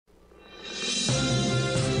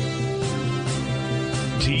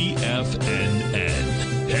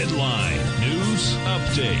TFNN. Headline News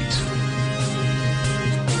Update.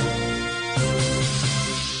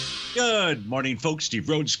 Good morning, folks. Steve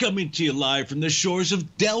Rhodes coming to you live from the shores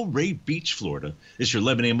of Delray Beach, Florida. This is your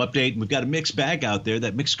 11 a.m. update, and we've got a mixed bag out there.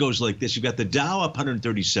 That mix goes like this. You've got the Dow up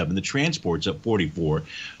 137, the transport's up 44,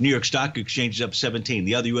 New York Stock Exchange is up 17.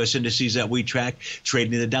 The other U.S. indices that we track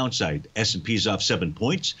trading to the downside. S&P's off 7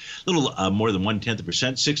 points, a little more than 1/10%,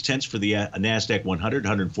 0.6 for the NASDAQ 100,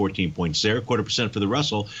 114 points there, 0.25% for the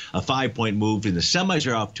Russell, a 5-point move, and the semis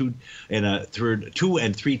are off 2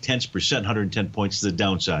 3/10%, 110 points to the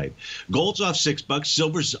downside. Gold's off $6,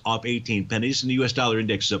 silver's off 18 pennies, and the U.S. dollar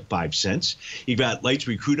index is up 5 cents. You've got light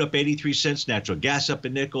sweet crude up 83 cents, natural gas up a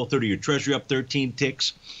nickel, 30-year Treasury up 13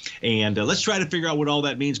 ticks. And let's try to figure out what all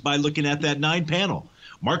that means by looking at that 9-panel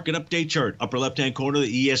market update chart, upper left-hand corner of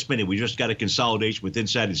the ES Mini. We just got a consolidation with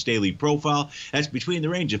inside its daily profile. That's between the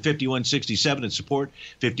range of 51.67 in support,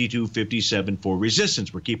 52.57 for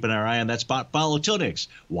resistance. We're keeping our eye on that spot Volatility.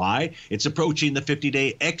 Why? It's approaching the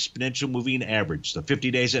 50-day exponential moving average. The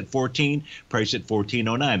 50 days at 14, price at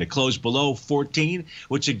 14.09. A close below 14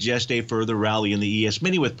 would suggest a further rally in the ES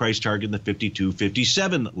Mini with price targeting the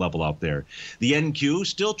 52.57 level out there. The NQ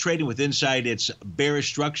still trading with inside its bearish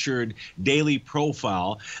structured daily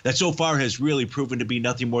profile that so far has really proven to be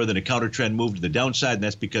nothing more than a counter trend move to the downside, and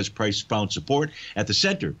that's because price found support at the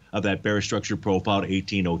center of that bearish structure profile at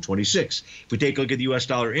 18,026. If we take a look at the U.S.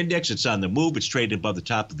 dollar index, it's on the move. It's trading above the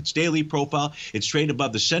top of its daily profile. It's trading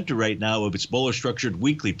above the center right now of its bullish structured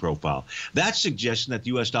weekly profile. That's suggesting that the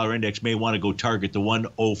U.S. dollar index may want to go target the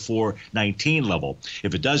 104.19 level.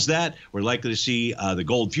 If it does that, we're likely to see the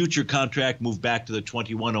gold future contract move back to the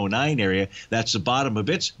 2109 area. That's the bottom of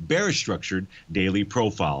its bearish structured daily profile.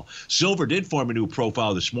 Silver did form a new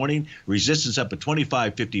profile this morning. Resistance up at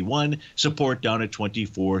 25.51, support down at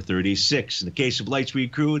 24.36. In the case of light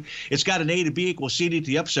sweet crude, it's got an A to B equals CD to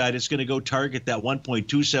the upside. It's going to go target that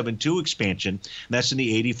 1.272 expansion. That's in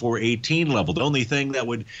the 84.18 level. The only thing that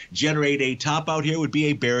would generate a top out here would be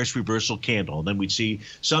a bearish reversal candle. And then we'd see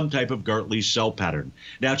some type of Gartley sell pattern.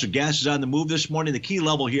 Natural gas is on the move this morning. The key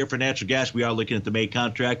level here for natural gas, we are looking at the May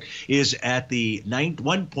contract, is at the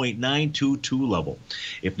 1.922 level.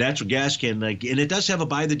 If natural gas can, and it does have a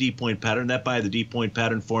buy the D point pattern, that buy the D point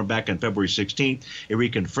pattern formed back on February 16th. It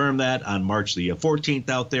reconfirmed that on March the 14th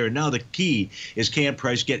out there. And now the key is, can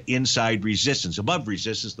price get inside resistance, above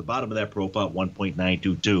resistance, the bottom of that profile at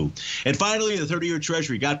 1.922. And finally, the 30-year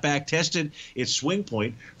Treasury got back tested its swing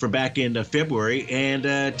point from back in February, and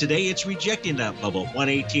today it's rejecting that level,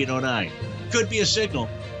 118.09. Could be a signal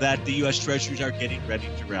that the U.S. Treasuries are getting ready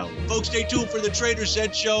to rally. Folks, stay tuned for the Trader's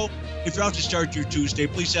Edge show. If you're out to start your Tuesday,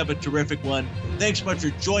 please have a terrific one. Thanks much for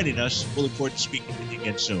joining us. We'll look forward to speaking with you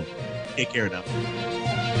again soon. Take care now.